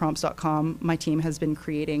smallbusinessprompts.com, my team has been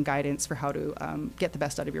creating guidance for how to get the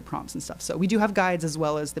best out of your prompts and stuff. So we do have guides as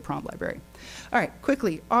well as the prompt library. All right,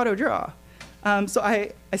 quickly, auto draw. So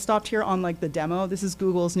I stopped here on like the demo. This is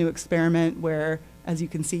Google's new experiment where, as you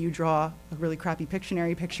can see, you draw a really crappy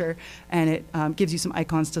Pictionary picture, and it gives you some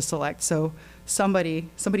icons to select. So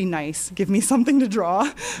somebody nice, give me something to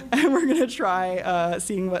draw, and we're gonna try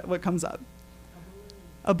seeing what comes up.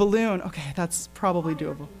 A balloon. Okay, that's probably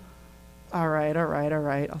doable. All right.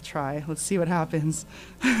 I'll try. Let's see what happens.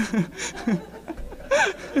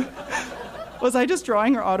 Was I just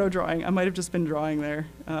drawing or auto drawing? I might have just been drawing there.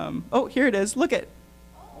 Oh, here it is. Look it.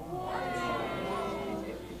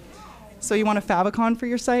 So you want a favicon for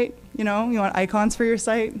your site? You know, you want icons for your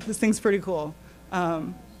site? This thing's pretty cool.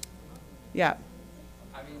 Yeah.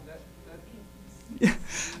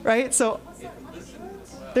 Right? So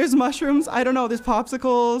there's mushrooms. I don't know. There's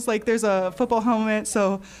popsicles. Like there's a football helmet.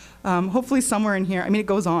 So hopefully somewhere in here, I mean, it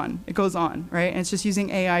goes on, right? And it's just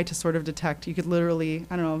using AI to sort of detect. You could literally,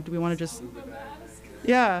 I don't know, do we want to just,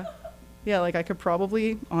 yeah, like I could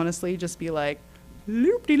probably honestly just be like,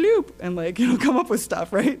 loop-de-loop, and like, come up with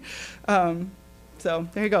stuff, right? So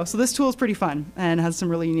there you go. So this tool is pretty fun and has some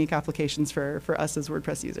really unique applications for us as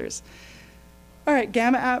WordPress users. All right,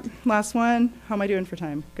 Gamma app, last one. How am I doing for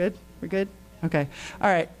time? Good? We're good? Okay. All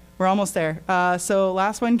right, we're almost there. So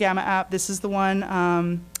last one, Gamma app. This is the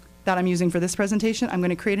one that I'm using for this presentation. I'm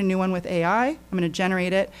going to create a new one with AI. I'm going to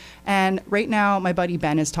generate it. And right now, my buddy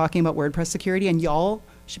Ben is talking about WordPress security, and y'all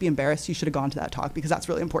should be embarrassed. You should have gone to that talk because that's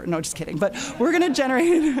really important. No, just kidding. But we're going to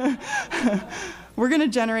generate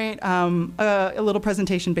a little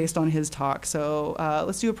presentation based on his talk. So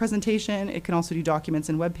let's do a presentation. It can also do documents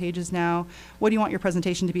and web pages now. What do you want your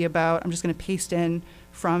presentation to be about? I'm just going to paste in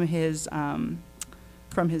from his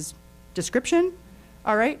description.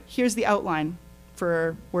 All right, here's the outline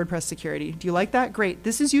for WordPress security. Do you like that? Great.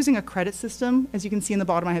 This is using a credit system. As you can see in the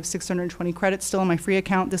bottom, I have 620 credits still on my free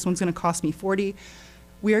account. This one's going to cost me 40.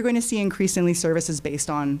 We are going to see increasingly services based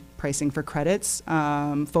on pricing for credits.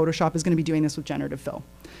 Photoshop is going to be doing this with generative fill.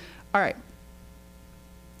 All right.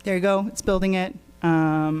 There you go. It's building it.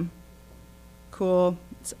 Cool.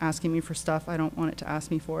 It's asking me for stuff I don't want it to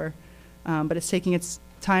ask me for. But it's taking its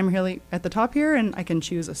time really at the top here, and I can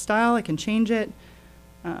choose a style. I can change it.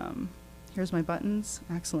 Here's my buttons.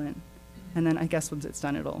 Excellent. And then I guess once it's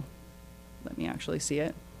done, it'll let me actually see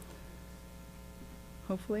it.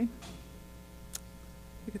 Hopefully.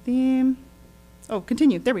 Pick a theme. Oh,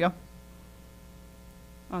 continue. There we go.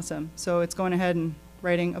 Awesome. So it's going ahead and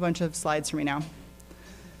writing a bunch of slides for me now.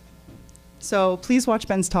 So please watch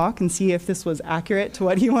Ben's talk and see if this was accurate to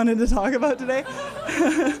what he wanted to talk about today.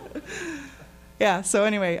 Yeah, so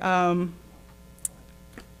anyway, I'm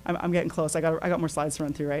getting close. I got more slides to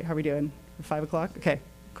run through, right? How are we doing? 5 o'clock? Okay,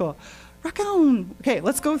 cool. Rock on. Okay,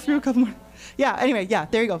 let's go through a couple more. Yeah, anyway, yeah,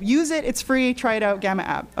 there you go. Use it. It's free. Try it out. Gamma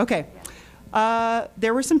app. Okay.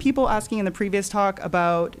 There were some people asking in the previous talk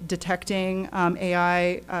about detecting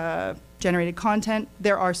AI generated content.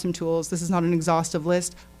 There are some tools. This is not an exhaustive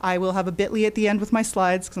list. I will have a bit.ly at the end with my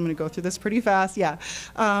slides because I'm going to go through this pretty fast. Yeah.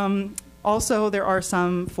 Also, there are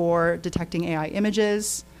some for detecting AI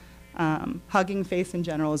images. Hugging Face in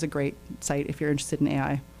general is a great site if you're interested in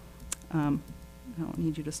AI. I don't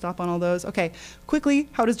need you to stop on all those. Okay, quickly,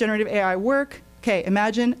 how does generative AI work? Okay,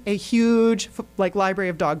 imagine a huge library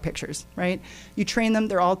of dog pictures, right? You train them,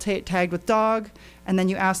 they're all tagged with dog, and then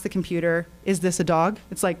you ask the computer, is this a dog?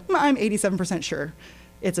 It's like, I'm 87% sure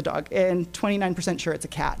it's a dog, and 29% sure it's a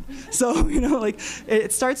cat. So,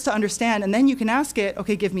 it starts to understand, and then you can ask it,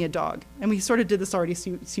 okay, give me a dog. And we sort of did this already,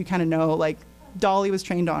 so you kind of know, Dolly was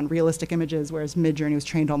trained on realistic images, whereas Midjourney was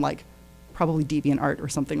trained on, probably DeviantArt or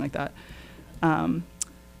something like that.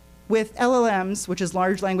 With LLMs, which is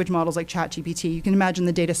large language models like ChatGPT, you can imagine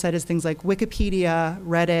the data set is things like Wikipedia,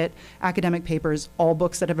 Reddit, academic papers, all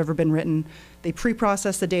books that have ever been written. They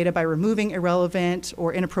pre-process the data by removing irrelevant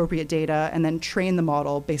or inappropriate data and then train the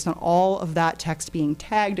model based on all of that text being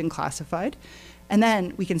tagged and classified. And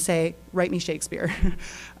then we can say, write me Shakespeare,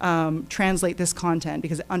 translate this content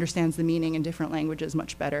because it understands the meaning in different languages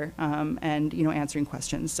much better, and answering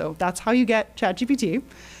questions. So that's how you get ChatGPT.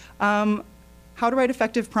 How to write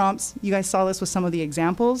effective prompts. You guys saw this with some of the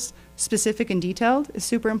examples. Specific and detailed is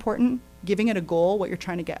super important. Giving it a goal, what you're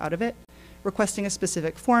trying to get out of it. Requesting a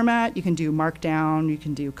specific format. You can do Markdown, you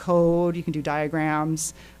can do code, you can do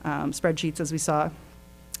diagrams, spreadsheets as we saw.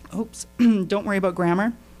 Oops, don't worry about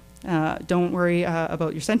grammar. Don't worry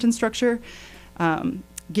about your sentence structure.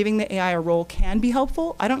 Giving the AI a role can be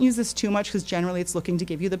helpful. I don't use this too much because generally it's looking to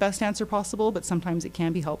give you the best answer possible, but sometimes it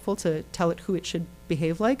can be helpful to tell it who it should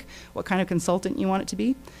behave like, what kind of consultant you want it to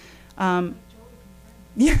be. Yeah,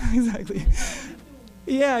 exactly.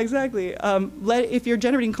 Yeah, exactly. If you're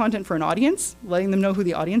generating content for an audience, letting them know who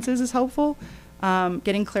the audience is helpful.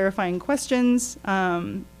 Getting clarifying questions.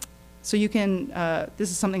 So you can,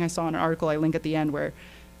 this is something I saw in an article I link at the end where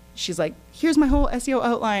she's like, here's my whole SEO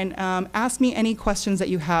outline. Ask me any questions that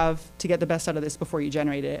you have to get the best out of this before you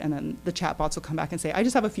generate it. And then the chatbots will come back and say, I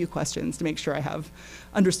just have a few questions to make sure I have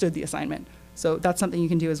understood the assignment. So that's something you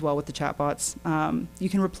can do as well with the chatbots. You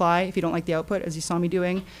can reply if you don't like the output, as you saw me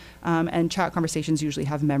doing. And chat conversations usually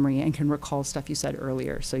have memory and can recall stuff you said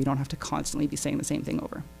earlier, so you don't have to constantly be saying the same thing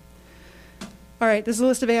over. All right, this is a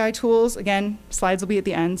list of AI tools. Again, slides will be at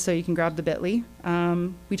the end, so you can grab the bit.ly.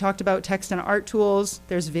 We talked about text and art tools.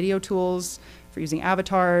 There's video tools for using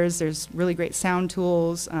avatars. There's really great sound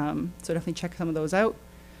tools, so definitely check some of those out.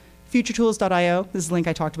 Futuretools.io, this is the link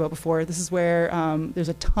I talked about before. This is where there's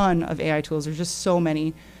a ton of AI tools. There's just so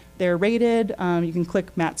many. They're rated. You can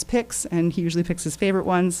click Matt's picks, and he usually picks his favorite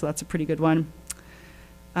ones, so that's a pretty good one.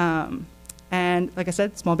 And like I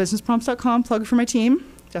said, smallbusinessprompts.com, plug for my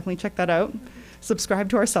team. Definitely check that out. Subscribe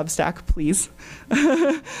to our Substack, please.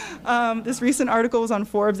 This recent article was on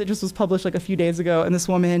Forbes. It just was published like a few days ago, and this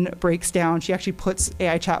woman breaks down, she actually puts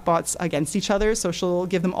AI chatbots against each other, so she'll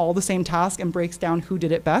give them all the same task and breaks down who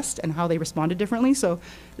did it best and how they responded differently. So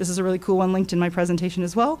this is a really cool one linked in my presentation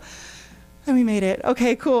as well. And we made it.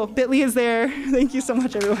 Okay, cool. Bit.ly is there. Thank you so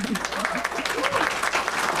much, everyone.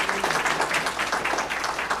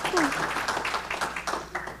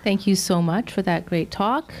 Thank you so much for that great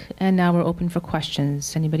talk. And now we're open for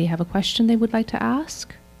questions. Anybody have a question they would like to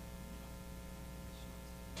ask?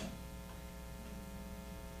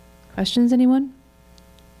 Questions, anyone?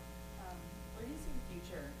 Where do you see the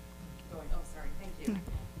future going? Oh, sorry, thank you.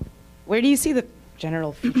 Where do you see the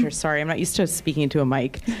general future. Sorry, I'm not used to speaking into a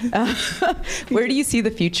mic. Where do you see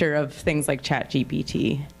the future of things like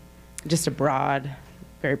ChatGPT? Just a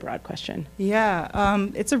very broad question. Yeah,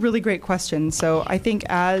 it's a really great question. So I think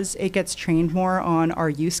as it gets trained more on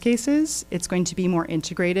our use cases, it's going to be more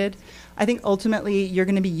integrated. I think ultimately you're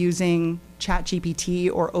going to be using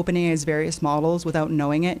ChatGPT or OpenAI's various models without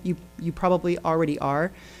knowing it. You probably already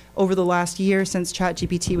are. Over the last year since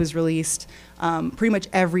ChatGPT was released, pretty much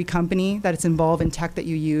every company that's involved in tech that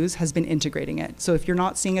you use has been integrating it. So if you're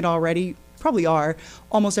not seeing it already, probably are.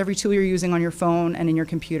 Almost every tool you're using on your phone and in your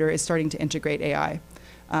computer is starting to integrate AI.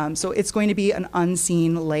 So it's going to be an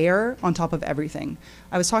unseen layer on top of everything.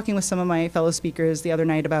 I was talking with some of my fellow speakers the other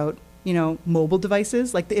night about, mobile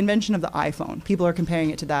devices, like the invention of the iPhone. People are comparing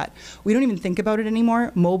it to that. We don't even think about it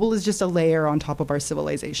anymore. Mobile is just a layer on top of our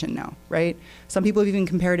civilization now, right? Some people have even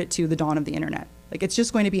compared it to the dawn of the internet. Like, it's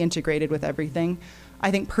just going to be integrated with everything. I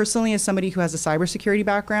think personally, as somebody who has a cybersecurity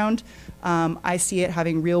background, I see it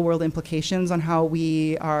having real world implications on how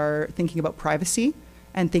we are thinking about privacy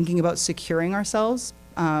and thinking about securing ourselves.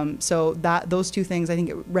 So those two things, I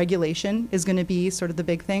think regulation is going to be sort of the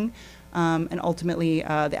big thing, and ultimately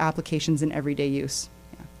the applications in everyday use.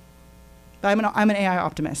 Yeah. But I'm an AI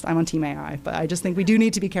optimist. I'm on Team AI, but I just think we do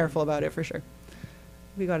need to be careful about it for sure.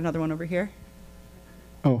 We got another one over here.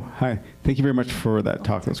 Oh, hi. Thank you very much for that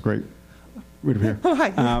talk. That was great. Right over here. Oh,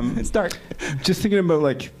 hi. Start. Just thinking about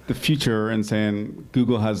like the future and saying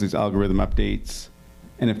Google has these algorithm updates,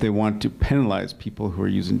 and if they want to penalize people who are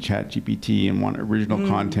using ChatGPT and want original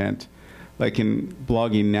content, like in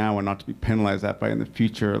blogging now and not to be penalized that by in the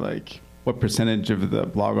future, like what percentage of the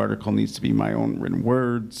blog article needs to be my own written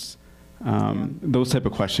words? Those type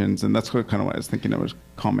of questions, and that's what kind of what I was thinking. I was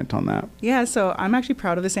comment on that. Yeah, so I'm actually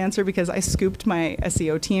proud of this answer because I scooped my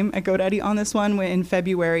SEO team at GoDaddy on this one. When in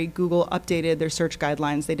February, Google updated their search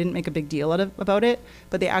guidelines. They didn't make a big deal about it,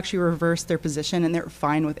 but they actually reversed their position, and they're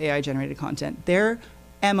fine with AI-generated content. Their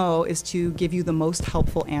MO is to give you the most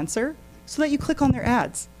helpful answer so that you click on their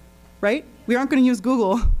ads, right? We aren't going to use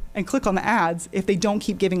Google and click on the ads if they don't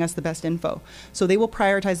keep giving us the best info. So they will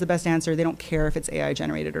prioritize the best answer. They don't care if it's AI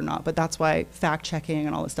generated or not, but that's why fact checking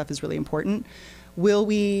and all this stuff is really important. Will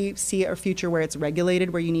we see a future where it's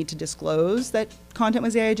regulated, where you need to disclose that content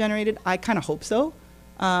was AI generated? I kind of hope so,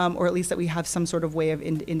 or at least that we have some sort of way of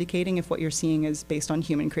indicating if what you're seeing is based on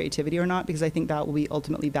human creativity or not, because I think that will be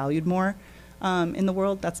ultimately valued more in the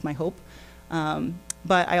world. That's my hope.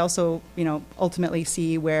 But I also, ultimately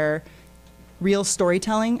see where real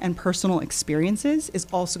storytelling and personal experiences is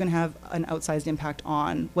also going to have an outsized impact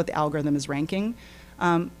on what the algorithm is ranking.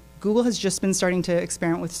 Google has just been starting to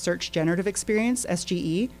experiment with search generative experience,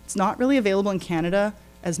 SGE. It's not really available in Canada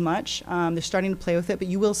as much. They're starting to play with it, but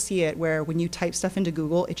you will see it where when you type stuff into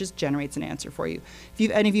Google, it just generates an answer for you.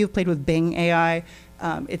 If any of you have played with Bing AI,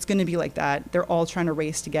 it's going to be like that. They're all trying to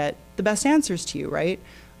race to get the best answers to you, right?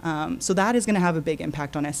 So that is going to have a big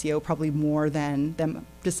impact on SEO, probably more than them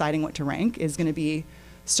deciding what to rank, is going to be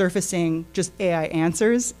surfacing just AI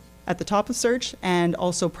answers at the top of search and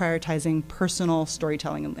also prioritizing personal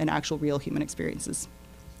storytelling and actual real human experiences.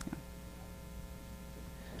 Yeah.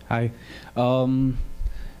 Hi.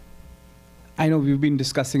 I know we've been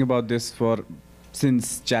discussing about this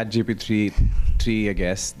since ChatGPT 3, I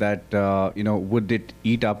guess, that would it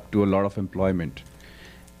eat up to a lot of employment?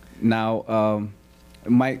 Now,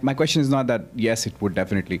 my question is not that yes, it would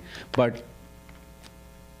definitely, but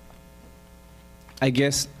I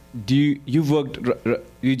guess you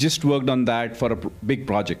just worked on that for a big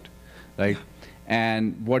project, right?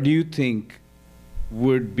 And what do you think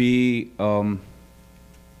would be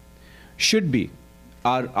should be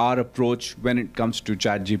our approach when it comes to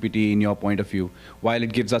ChatGPT in your point of view? While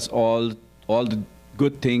it gives us all the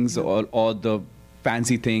good things, all the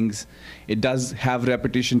fancy things, it does have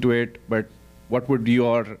repetition to it, but what would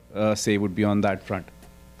your say would be on that front?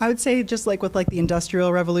 I would say just like with like the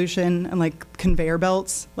Industrial Revolution and like conveyor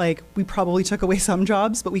belts, like we probably took away some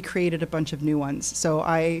jobs, but we created a bunch of new ones. So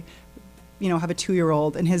I, have a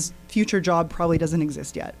 2-year-old and his future job probably doesn't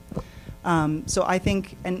exist yet. So I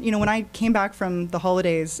think, and when I came back from the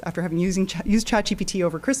holidays after having used ChatGPT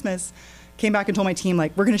over Christmas, came back and told my team,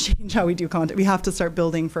 like, we're going to change how we do content. We have to start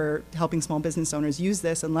building for helping small business owners use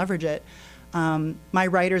this and leverage it. My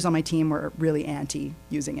writers on my team were really anti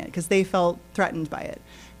using it because they felt threatened by it.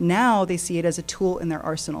 Now they see it as a tool in their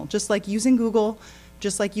arsenal, just like using Google,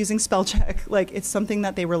 just like using spell check. Like, it's something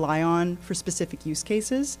that they rely on for specific use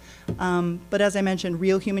cases. But as I mentioned,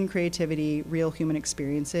 real human creativity, real human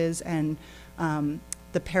experiences, and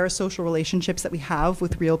the parasocial relationships that we have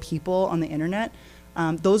with real people on the internet,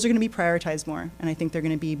 Those are going to be prioritized more, and I think they're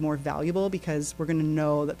going to be more valuable because we're going to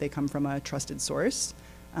know that they come from a trusted source.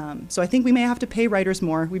 So I think we may have to pay writers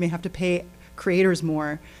more. We may have to pay creators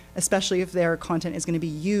more, especially if their content is going to be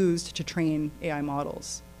used to train AI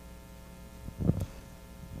models.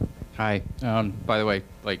 Hi. By the way,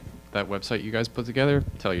 like that website you guys put together,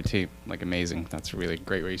 tell your team, like amazing. That's a really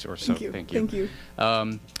great resource. So thank you. Thank you.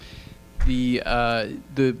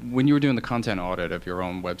 When you were doing the content audit of your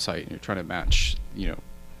own website and you're trying to match,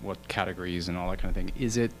 what categories and all that kind of thing,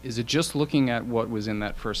 is it just looking at what was in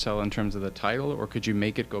that first cell in terms of the title, or could you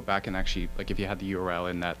make it go back and actually, like if you had the URL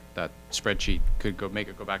in that spreadsheet, make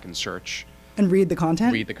it go back and search? And read the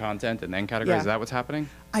content? Read the content and then categorize? Yeah. Is that what's happening?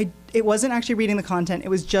 It wasn't actually reading the content. It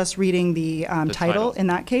was just reading the title in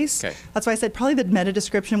that case. Okay. That's why I said probably the meta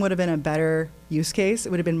description would have been a better use case. It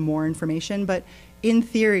would have been more information. But in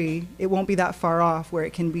theory, it won't be that far off where we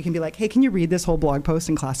can be like, hey, can you read this whole blog post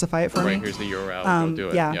and classify it for me? Right, here's the URL, go do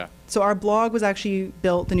it. Yeah. So our blog was actually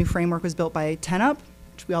built, the new framework was built by 10up,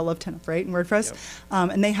 which we all love 10up, right, in WordPress.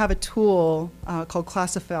 Yep. And they have a tool called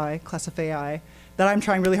Classify that I'm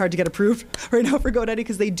trying really hard to get approved right now for GoDaddy,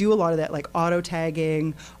 because they do a lot of that, like auto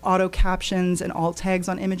tagging, auto captions, and alt tags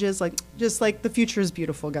on images. Just like the future is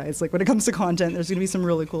beautiful, guys. Like when it comes to content, there's going to be some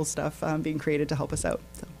really cool stuff being created to help us out.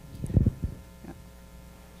 So, yeah.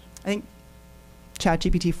 I think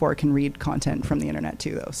ChatGPT 4 can read content from the internet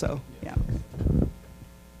too, though. So, yeah.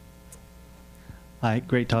 Hi,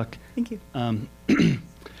 great talk. Thank you.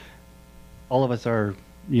 All of us are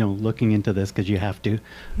looking into this because you have to.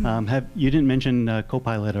 You didn't mention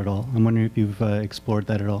Copilot at all. I'm wondering if you've explored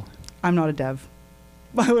that at all. I'm not a dev.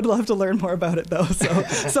 I would love to learn more about it though. So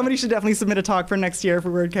somebody should definitely submit a talk for next year for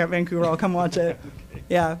WordCamp Vancouver. I'll come watch it.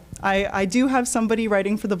 Yeah, I do have somebody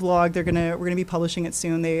writing for the blog. We're gonna be publishing it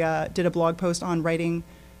soon. They did a blog post on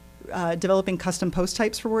developing custom post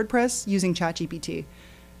types for WordPress using ChatGPT.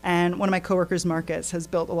 And one of my coworkers, Marcus, has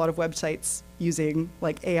built a lot of websites using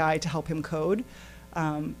like AI to help him code.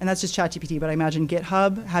 And that's just ChatGPT, but I imagine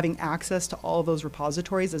GitHub having access to all of those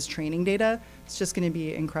repositories as training data. It's just going to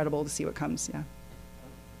be incredible to see what comes. Yeah.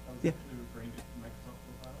 Yeah.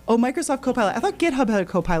 Oh, Microsoft Copilot. I thought GitHub had a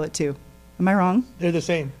Copilot too. Am I wrong? They're the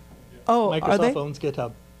same. Oh, are they? Microsoft owns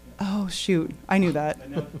GitHub. Oh, shoot. I knew that.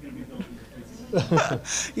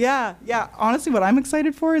 Yeah. Honestly, what I'm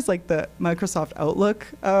excited for is like the Microsoft Outlook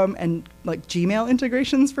and like Gmail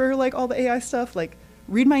integrations for like all the AI stuff. Like,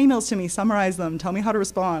 read my emails to me, summarize them, tell me how to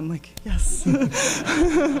respond. Like, yes.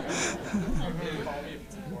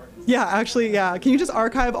 Yeah, actually, yeah. Can you just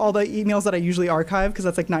archive all the emails that I usually archive? Because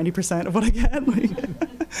that's like 90% of what I get.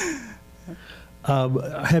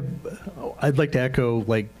 I'd like to echo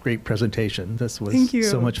great presentation. This was Thank you.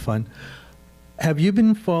 So much fun. Have you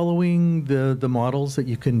been following the models that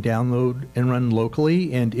you can download and run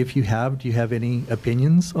locally? And if you have, do you have any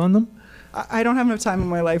opinions on them? I don't have enough time in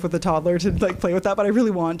my life with a toddler to play with that, but I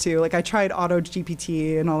really want to. I tried Auto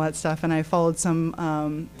GPT and all that stuff, and I followed some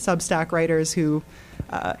Substack writers who,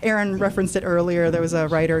 Aaron referenced it earlier. There was a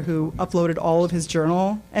writer who uploaded all of his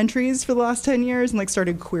journal entries for the last 10 years and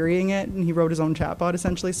started querying it, and he wrote his own chatbot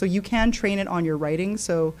essentially. So you can train it on your writing,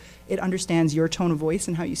 so it understands your tone of voice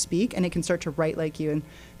and how you speak, and it can start to write like you. And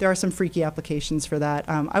there are some freaky applications for that.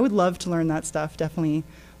 I would love to learn that stuff, definitely.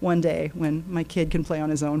 One day, when my kid can play on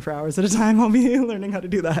his own for hours at a time, I'll be learning how to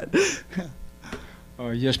do that.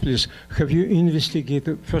 Yes, please. Have you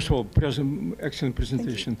investigated, first of all, excellent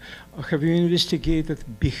presentation. Have you investigated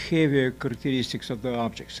behavior characteristics of the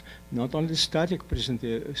objects? Not only static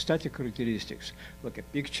characteristics, like a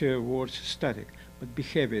picture, words, static, but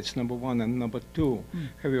behavior, it's number one. And number two,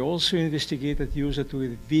 have you also investigated use it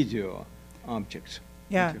with video objects?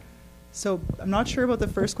 Yeah. So I'm not sure about the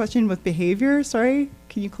first question with behavior. Sorry,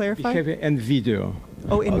 can you clarify? Behavior and video.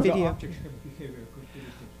 Oh, in The video. objects have behavior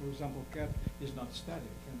characteristics. For example, cat is not static,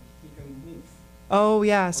 and he can move. Oh,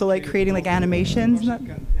 yeah. So creating animations. He can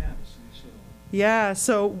dance and so on. Yeah.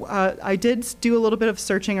 So I did do a little bit of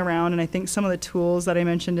searching around, and I think some of the tools that I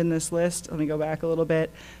mentioned in this list. Let me go back a little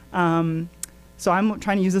bit. So I'm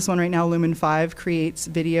trying to use this one right now. Lumen 5 creates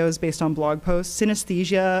videos based on blog posts.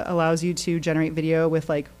 Synesthesia allows you to generate video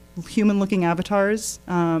with human-looking avatars.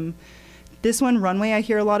 This one, Runway, I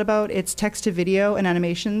hear a lot about. It's text to video and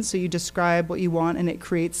animations, so you describe what you want, and it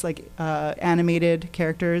creates animated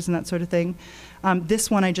characters and that sort of thing.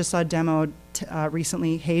 This one I just saw demoed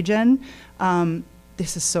recently, HeyGen.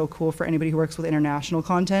 This is so cool for anybody who works with international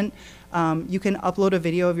content. You can upload a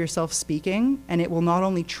video of yourself speaking, and it will not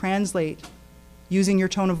only translate using your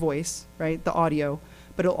tone of voice, right, the audio,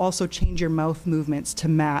 but it'll also change your mouth movements to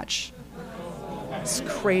match. It's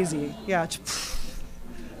crazy. Yeah.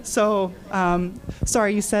 So,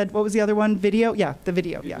 sorry, you said, what was the other one? Video? Yeah, the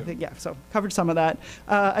video. Yeah, so covered some of that.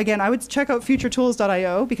 Again, I would check out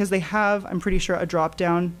futuretools.io because they have, I'm pretty sure, a drop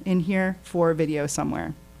down in here for video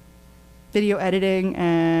somewhere. Video editing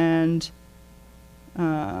and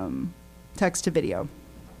text to video.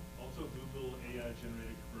 Also Google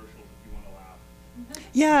AI-generated commercials if you want to laugh.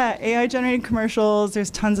 Yeah, AI-generated commercials. There's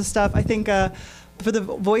tons of stuff. I think for the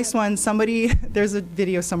voice one, there's a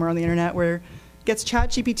video somewhere on the internet where gets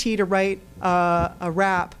ChatGPT to write a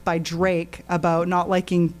rap by Drake about not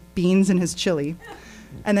liking beans in his chili,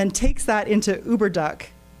 and then takes that into UberDuck,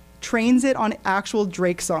 trains it on actual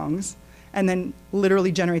Drake songs, and then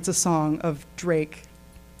literally generates a song of Drake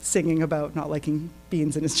singing about not liking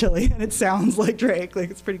beans in his chili, and it sounds like Drake. Like,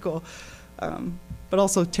 it's pretty cool, but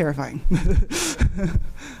also terrifying.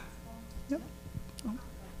 Yep.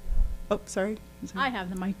 Oh, sorry. I have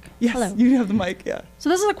the mic. Yes, Hello. you have the mic, yeah. So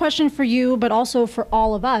this is a question for you, but also for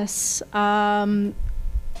all of us. In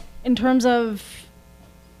terms of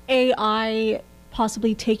AI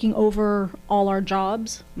possibly taking over all our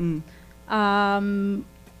jobs,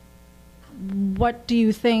 what do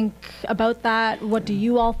you think about that? What do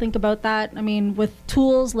you all think about that? I mean, with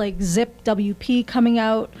tools like ZipWP coming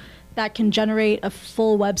out that can generate a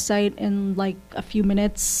full website in like a few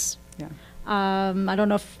minutes. Yeah. I don't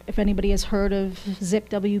know if anybody has heard of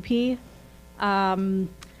ZipWP.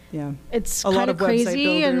 Yeah. It's A lot kind of of website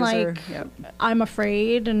crazy and builders like yep. I'm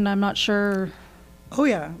afraid and I'm not sure. Oh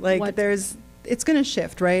yeah, like it's going to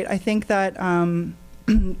shift, right? I think that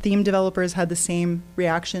theme developers had the same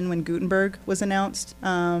reaction when Gutenberg was announced,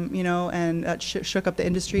 and that shook up the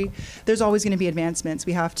industry. There's always going to be advancements.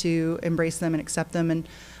 We have to embrace them and accept them. And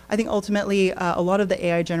I think ultimately a lot of the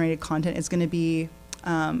AI-generated content is going to be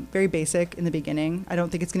very basic in the beginning. I don't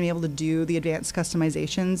think it's going to be able to do the advanced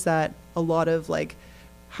customizations that a lot of like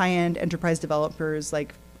high-end enterprise developers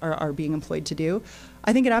like are being employed to do.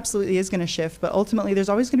 I think it absolutely is going to shift, but ultimately there's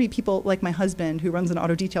always going to be people like my husband who runs an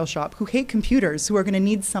auto detail shop who hate computers, who are going to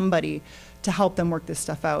need somebody to help them work this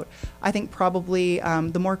stuff out. I think probably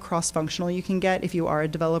the more cross-functional you can get if you are a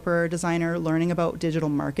developer or designer learning about digital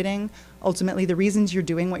marketing, ultimately the reasons you're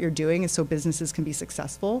doing what you're doing is so businesses can be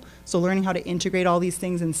successful. So learning how to integrate all these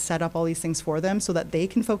things and set up all these things for them so that they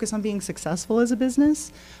can focus on being successful as a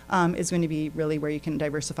business is going to be really where you can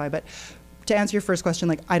diversify. But to answer your first question,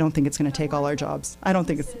 like, I don't think it's going to take all our jobs. I don't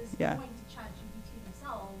think it's, yeah.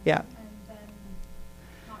 Yeah.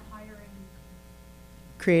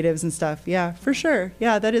 Creatives and stuff. Yeah, for sure.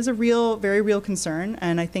 Yeah, that is a real, very real concern.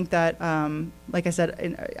 And I think that, like I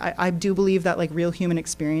said, I do believe that like real human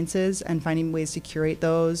experiences and finding ways to curate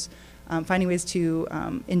those, finding ways to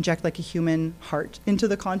inject like a human heart into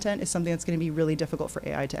the content is something that's going to be really difficult for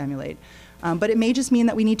AI to emulate. But it may just mean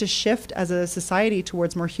that we need to shift as a society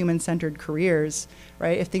towards more human-centered careers,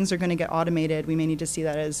 right? If things are going to get automated, we may need to see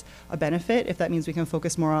that as a benefit. If that means we can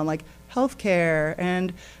focus more on like healthcare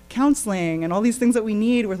and counseling and all these things that we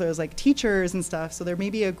need with those like teachers and stuff. So there may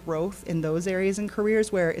be a growth in those areas and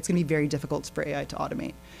careers where it's going to be very difficult for AI to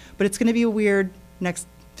automate. But it's going to be a weird next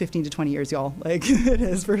 15 to 20 years, y'all. Like it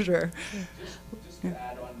is for sure. Just to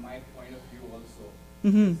add on my point of view also.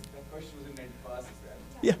 Mm-hmm. That question was meant for us as well.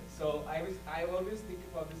 Yeah. So I always think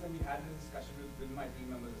about this, and we had this discussion with my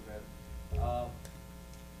team members as well.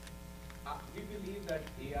 We believe that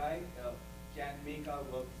AI can make our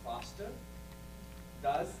work faster,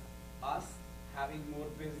 thus us having more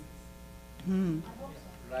business. Mm.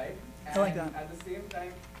 Right? And I like that. at the same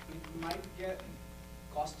time, it might get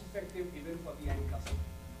cost effective even for the end customer.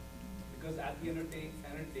 Because at the end of the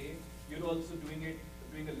day, you're also doing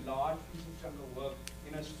a large piece of chunk of work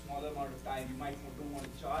in a smaller amount of time. You might don't want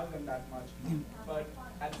to charge them that much, but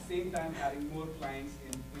at the same time having more clients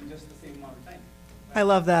in just the same amount of time. I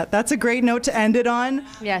love that. That's a great note to end it on.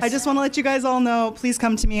 Yes. I just want to let you guys all know, please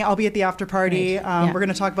come to me. I'll be at the after party. Right. Yeah. We're going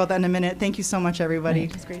to talk about that in a minute. Thank you so much, everybody. Right.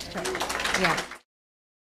 It was great to chat. Yeah.